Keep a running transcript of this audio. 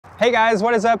Hey guys,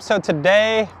 what is up? So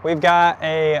today we've got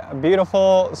a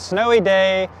beautiful snowy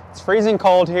day. It's freezing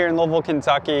cold here in Louisville,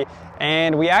 Kentucky,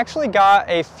 and we actually got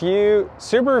a few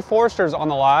Subaru Foresters on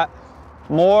the lot,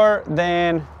 more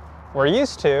than we're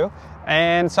used to.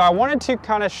 And so I wanted to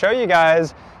kind of show you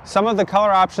guys some of the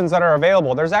color options that are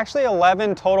available. There's actually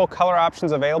 11 total color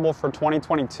options available for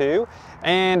 2022.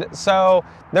 And so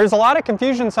there's a lot of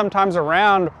confusion sometimes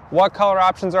around what color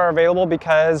options are available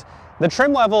because the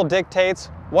trim level dictates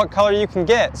what color you can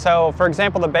get. So for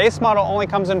example, the base model only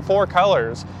comes in 4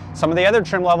 colors. Some of the other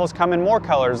trim levels come in more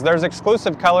colors. There's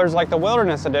exclusive colors like the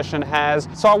Wilderness Edition has.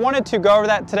 So I wanted to go over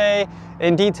that today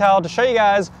in detail to show you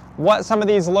guys what some of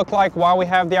these look like while we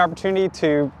have the opportunity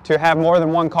to have more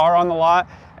than one car on the lot,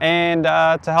 and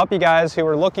to help you guys who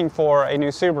are looking for a new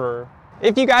Subaru.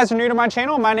 If you guys are new to my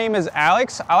channel, my name is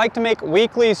Alex. I like to make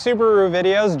weekly Subaru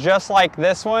videos just like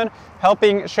this one,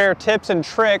 helping share tips and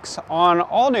tricks on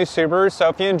all new Subarus. So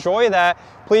if you enjoy that,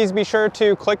 please be sure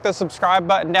to click the subscribe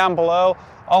button down below.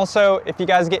 Also, if you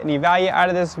guys get any value out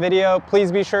of this video,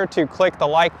 please be sure to click the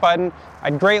like button.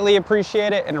 I'd greatly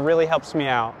appreciate it and it really helps me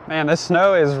out. Man, the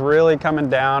snow is really coming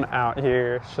down out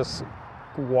here. It's just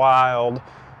wild.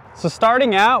 So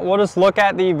starting out, we'll just look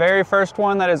at the very first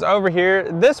one that is over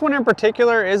here. This one in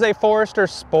particular is a Forester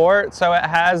Sport, so it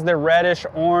has the reddish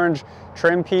orange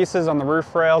trim pieces on the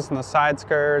roof rails and the side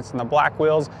skirts and the black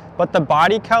wheels. But the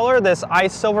body color, this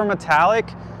ice silver metallic,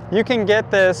 you can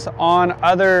get this on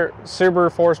other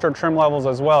Subaru Forester trim levels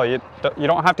as well. You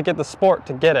don't have to get the Sport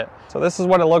to get it. So this is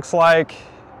what it looks like.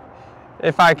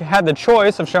 If I had the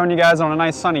choice of showing you guys on a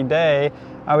nice sunny day,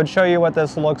 I would show you what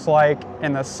this looks like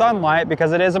in the sunlight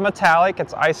because it is a metallic.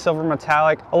 It's ice silver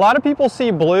metallic. A lot of people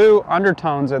see blue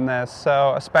undertones in this,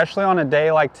 so especially on a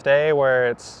day like today where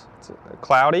it's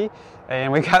cloudy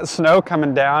and we got snow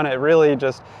coming down, it really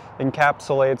just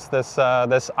encapsulates this,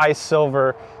 this ice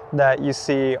silver that you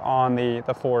see on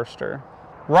the Forester.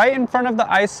 Right in front of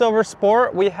the ice silver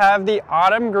Sport, we have the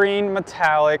autumn green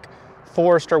metallic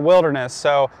Forester Wilderness.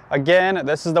 So again,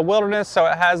 this is the Wilderness, so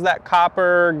it has that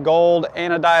copper gold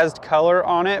anodized color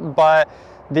on it, but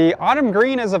the autumn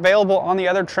green is available on the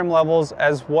other trim levels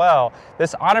as well.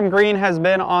 This autumn green has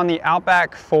been on the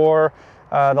Outback for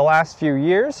the last few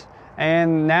years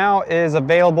and now is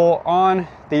available on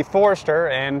the Forester,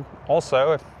 and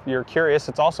also, if you're curious,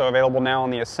 it's also available now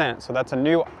on the Ascent. So that's a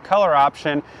new color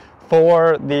option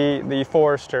for the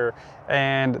Forester,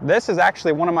 and this is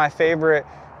actually one of my favorite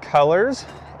colors.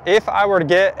 If I were to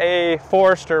get a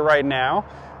Forester right now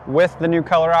with the new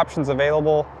color options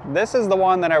available, this is the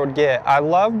one that I would get. I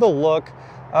love the look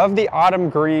of the autumn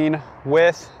green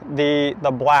with the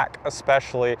black,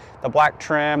 especially the black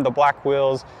trim, the black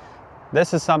wheels.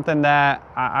 This is something that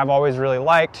I've always really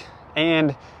liked,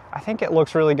 and I think it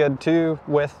looks really good too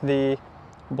with the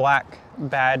black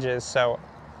badges. So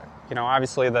you know,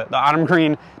 obviously the autumn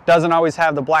green doesn't always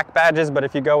have the black badges, but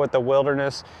if you go with the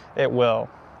Wilderness, it will.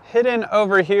 Hidden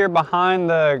over here behind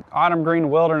the autumn green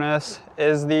Wilderness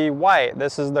is the white.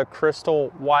 This is the crystal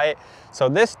white. So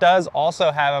this does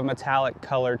also have a metallic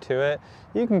color to it.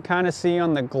 You can kind of see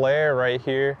on the glare right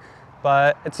here,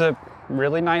 but it's a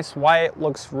really nice white.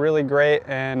 Looks really great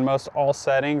in most all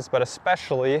settings, but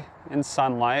especially in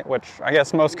sunlight, which I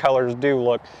guess most colors do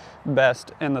look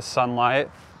best in the sunlight.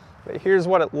 But here's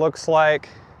what it looks like.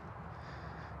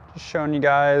 Just showing you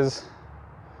guys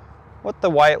what the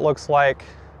white looks like.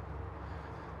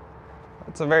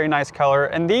 It's a very nice color,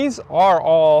 and these are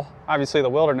all obviously the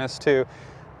Wilderness too.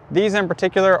 These in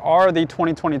particular are the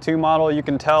 2022 model. You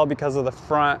can tell because of the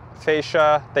front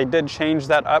fascia. They did change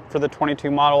that up for the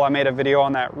 22 model. I made a video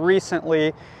on that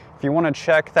recently. If you want to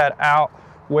check that out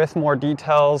with more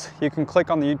details, you can click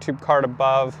on the YouTube card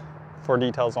above for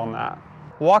details on that.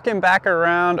 Walking back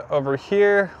around over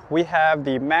here, we have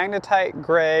the magnetite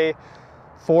gray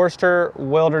Forester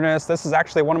Wilderness. This is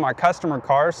actually one of my customer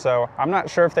cars, so I'm not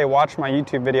sure if they watch my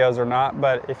YouTube videos or not,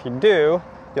 but if you do,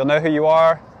 you'll know who you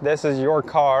are. This is your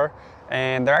car,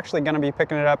 and they're actually going to be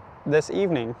picking it up this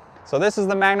evening. So this is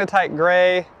the magnetite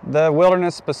gray. The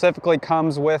Wilderness specifically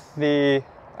comes with the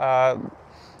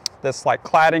this like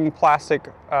cladding plastic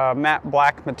matte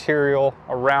black material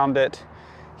around it.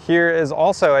 Here is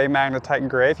also a magnetite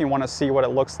gray if you want to see what it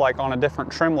looks like on a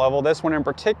different trim level. This one in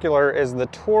particular is the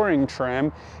touring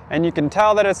trim, and you can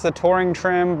tell that it's the touring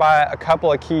trim by a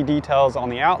couple of key details on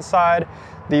the outside.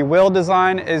 The wheel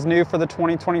design is new for the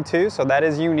 2022, so that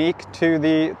is unique to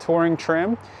the touring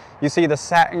trim. You see the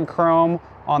satin chrome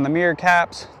on the mirror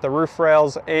caps, the roof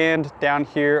rails, and down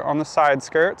here on the side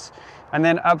skirts. And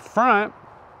then up front,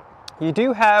 you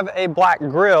do have a black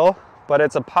grille, but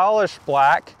it's a polished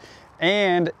black.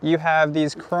 And you have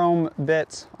these chrome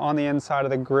bits on the inside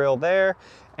of the grille there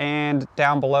and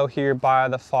down below here by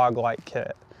the fog light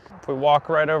kit. If we walk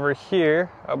right over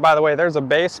here, oh, by the way, there's a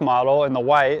base model in the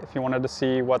white if you wanted to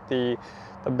see what the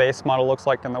base model looks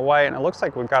like in the white, and it looks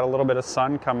like we've got a little bit of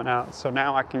sun coming out. So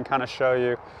now I can kind of show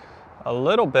you a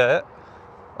little bit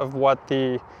of what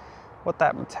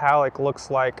that metallic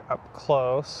looks like up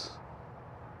close.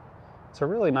 It's a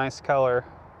really nice color.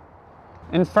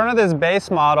 In front of this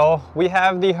base model, we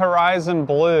have the Horizon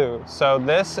Blue. So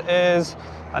this is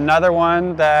another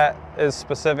one that is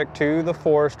specific to the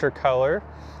Forester color.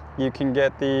 You can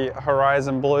get the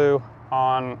Horizon Blue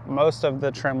on most of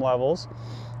the trim levels.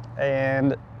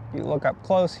 And you look up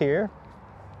close here,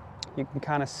 you can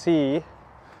kind of see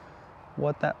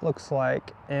what that looks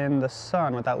like in the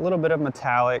sun with that little bit of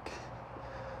metallic.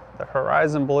 The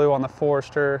Horizon Blue on the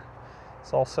Forester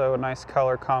is also a nice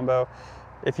color combo.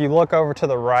 If you look over to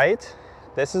the right,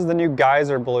 this is the new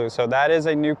Geyser Blue. So that is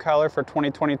a new color for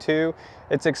 2022.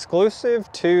 It's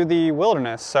exclusive to the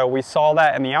Wilderness. So we saw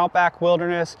that in the Outback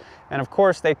Wilderness. And of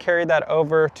course they carried that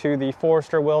over to the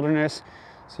Forester Wilderness.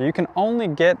 So you can only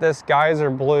get this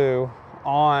Geyser Blue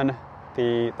on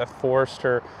the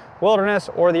Forester Wilderness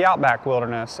or the Outback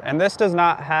Wilderness. And this does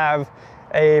not have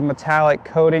a metallic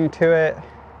coating to it.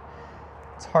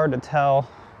 It's hard to tell.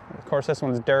 Of course, this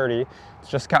one's dirty. It's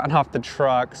just gotten off the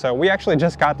truck. So we actually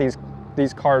just got these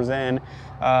cars in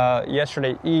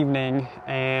yesterday evening,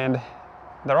 and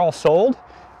they're all sold.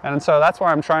 And so that's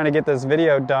why I'm trying to get this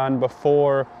video done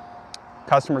before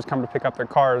customers come to pick up their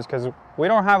cars, because we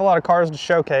don't have a lot of cars to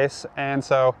showcase. And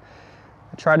so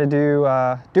I try to do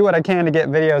what I can to get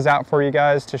videos out for you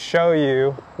guys to show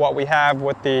you what we have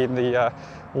with the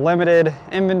limited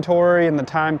inventory and the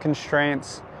time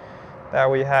constraints that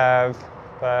we have.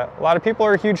 But a lot of people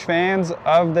are huge fans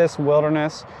of this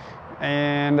Wilderness,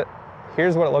 and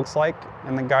here's what it looks like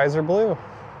in the Geyser Blue.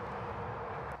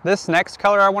 This next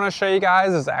color I want to show you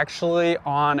guys is actually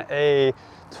on a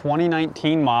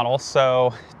 2019 model,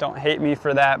 so don't hate me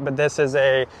for that, but this is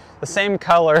the same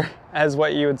color as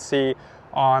what you would see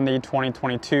on the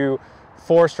 2022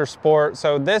 Forester Sport.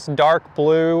 So this dark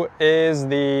blue is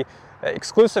the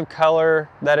exclusive color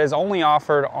that is only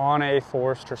offered on a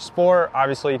Forester Sport.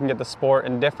 Obviously you can get the Sport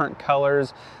in different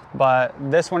colors, but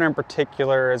this one in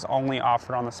particular is only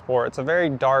offered on the Sport. It's a very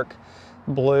dark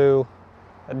blue,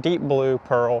 a deep blue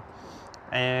pearl,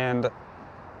 and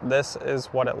this is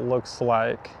what it looks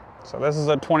like. So this is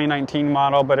a 2019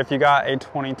 model, but if you got a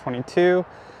 2022,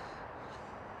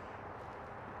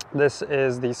 this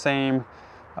is the same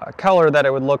color that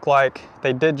it would look like.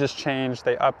 They did just change,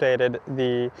 they updated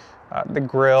the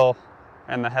grille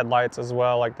and the headlights as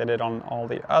well, like they did on all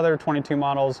the other 22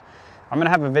 models. I'm gonna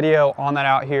have a video on that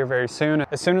out here very soon.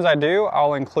 As soon as I do,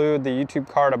 I'll include the YouTube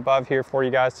card above here for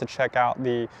you guys to check out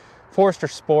the Forester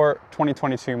Sport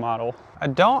 2022 model. I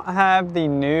don't have the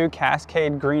new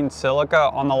Cascade Green Silica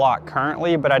on the lot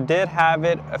currently, but I did have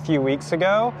it a few weeks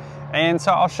ago. And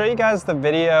so I'll show you guys the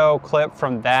video clip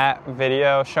from that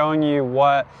video showing you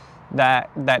what that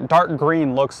dark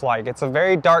green looks like. It's a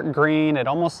very dark green. It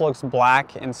almost looks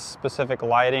black in specific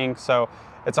lighting. So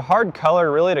it's a hard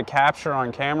color really to capture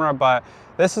on camera, but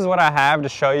this is what I have to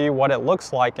show you what it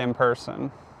looks like in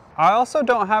person. I also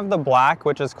don't have the black,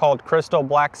 which is called Crystal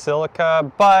Black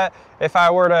Silica, but if I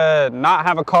were to not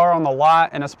have a car on the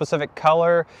lot in a specific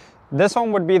color, this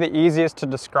one would be the easiest to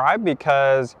describe,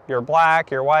 because your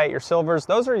black, your white, your silvers,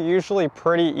 those are usually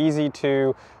pretty easy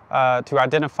to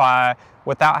identify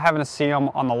without having to see them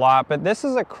on the lot. But this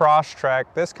is a Crosstrek.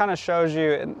 This kind of shows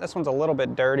you, and this one's a little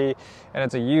bit dirty and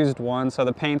it's a used one, so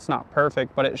the paint's not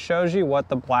perfect, but it shows you what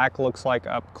the black looks like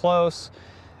up close,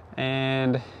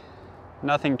 and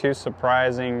nothing too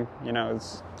surprising. You know,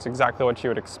 it's exactly what you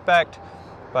would expect.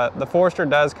 But the Forester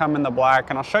does come in the black,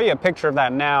 and I'll show you a picture of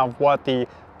that now of what the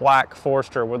black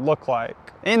Forester would look like.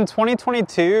 In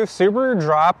 2022, Subaru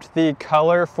dropped the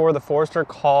color for the Forester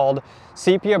called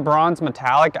Sepia Bronze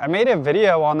Metallic. I made a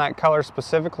video on that color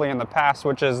specifically in the past,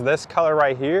 which is this color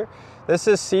right here. This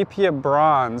is Sepia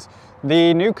Bronze.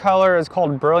 The new color is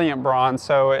called Brilliant Bronze,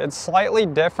 so it's slightly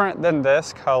different than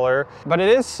this color, but it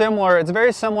is similar. It's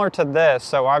very similar to this.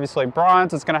 So obviously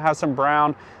bronze, it's gonna have some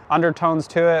brown undertones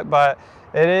to it, but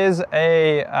it is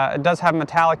it does have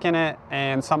metallic in it,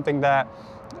 and something that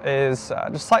is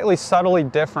just slightly subtly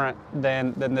different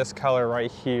than this color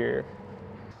right here.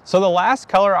 So the last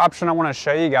color option I want to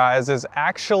show you guys is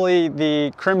actually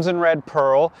the Crimson Red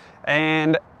Pearl,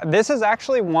 and this is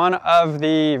actually one of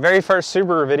the very first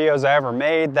Subaru videos I ever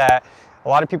made that a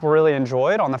lot of people really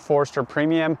enjoyed on the Forester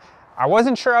Premium. I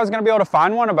wasn't sure I was going to be able to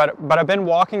find one, but I've been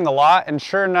walking the lot, and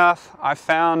sure enough, I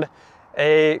found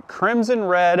a crimson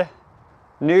red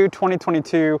new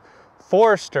 2022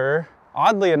 Forester.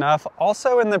 Oddly enough,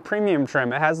 also in the premium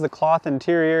trim. It has the cloth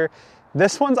interior.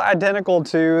 This one's identical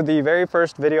to the very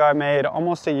first video I made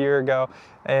almost a year ago.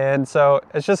 And so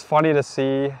it's just funny to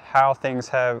see how things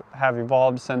have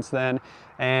evolved since then.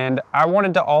 And I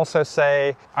wanted to also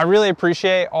say, I really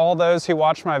appreciate all those who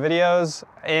watch my videos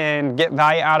and get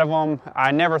value out of them.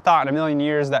 I never thought in a million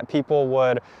years that people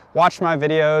would watch my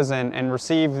videos and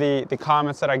receive the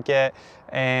comments that I get.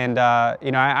 And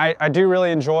you know, I do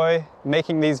really enjoy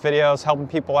making these videos, helping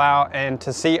people out, and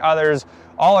to see others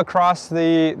all across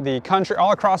the country,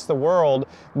 all across the world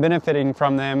benefiting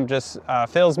from them just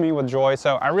fills me with joy.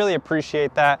 So I really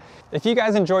appreciate that. If you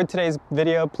guys enjoyed today's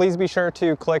video, please be sure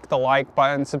to click the like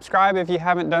button, subscribe if you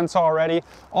haven't done so already.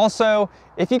 Also,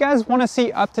 if you guys want to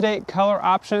see up-to-date color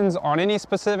options on any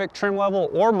specific trim level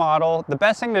or model, the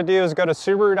best thing to do is go to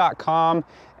Subaru.com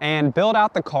and build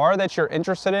out the car that you're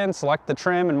interested in, select the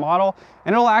trim and model,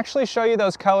 and it'll actually show you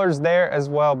those colors there as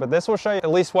well, but this will show you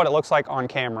at least what it looks like on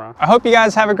camera. I hope you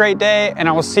guys have a great day, and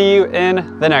I will see you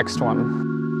in the next one.